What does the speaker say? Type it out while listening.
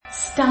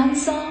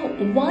Stanza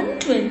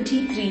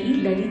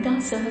 123 Lalita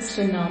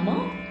Sahasranama.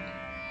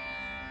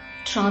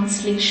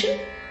 Translation.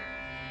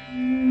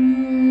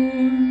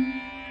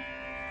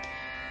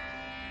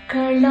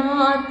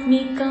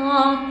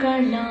 Kalatmika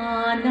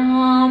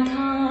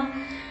Kalanatha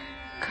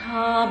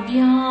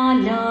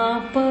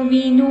Kavyalapa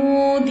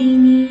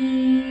Vinodini.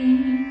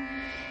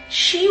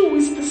 She who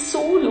is the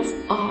soul of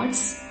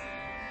arts,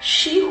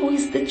 she who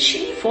is the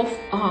chief of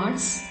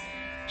arts,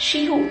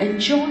 she who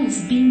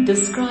enjoys being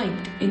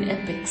described in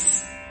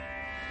epics.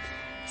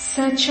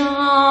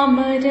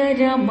 Sachamara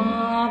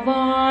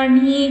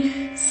Ramavani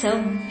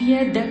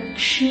Savya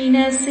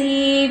Dakshina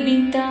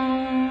Sevita.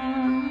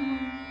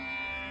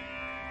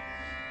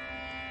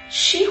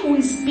 She who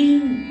is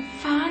being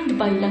fanned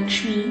by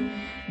Lakshmi,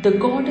 the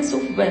goddess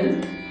of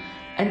wealth,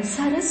 and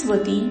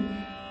Saraswati,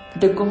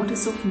 the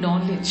goddess of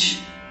knowledge.